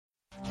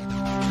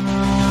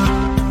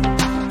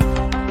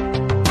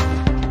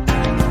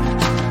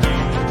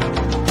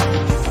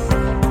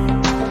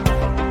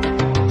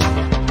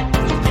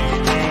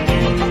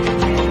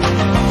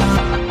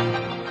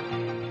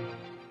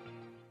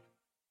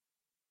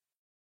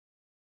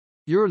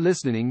You're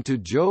listening to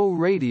Joe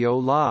Radio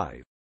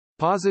Live.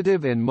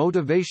 Positive and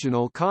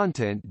motivational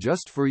content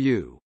just for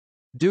you.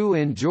 Do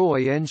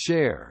enjoy and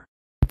share.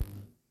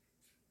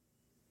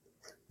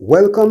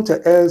 Welcome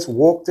to L's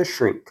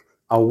Walk2Shrink,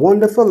 a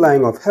wonderful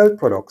line of health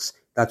products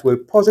that will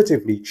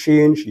positively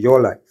change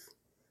your life.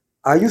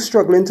 Are you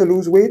struggling to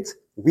lose weight?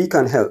 We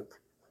can help.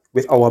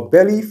 With our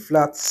belly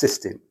flat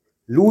system,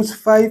 lose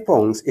 5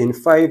 pounds in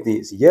 5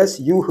 days. Yes,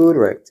 you heard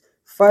right.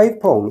 5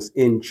 pounds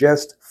in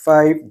just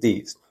 5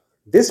 days.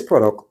 This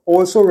product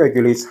also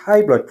regulates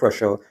high blood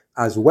pressure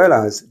as well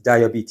as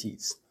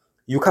diabetes.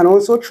 You can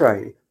also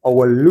try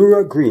our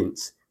Lura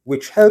Greens,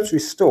 which helps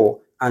restore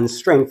and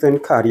strengthen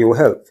cardio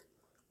health,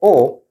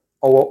 or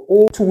our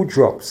O2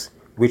 drops,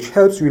 which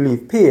helps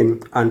relieve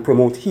pain and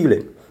promote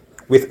healing.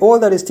 With all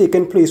that is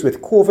taking place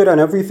with COVID and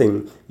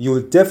everything,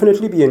 you'll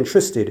definitely be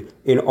interested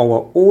in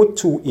our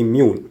O2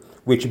 Immune,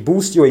 which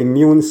boosts your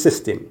immune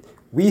system.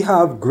 We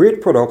have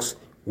great products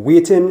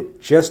waiting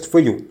just for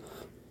you.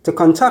 To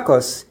contact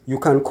us, you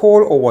can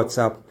call or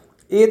WhatsApp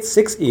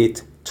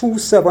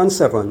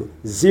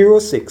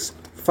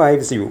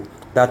 868-277-0650.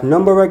 That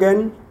number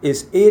again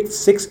is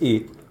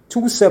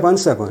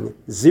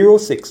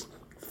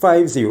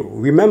 868-277-0650.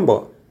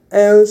 Remember,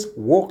 L's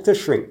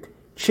Walk2Shrink,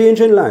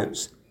 changing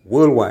lives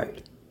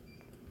worldwide.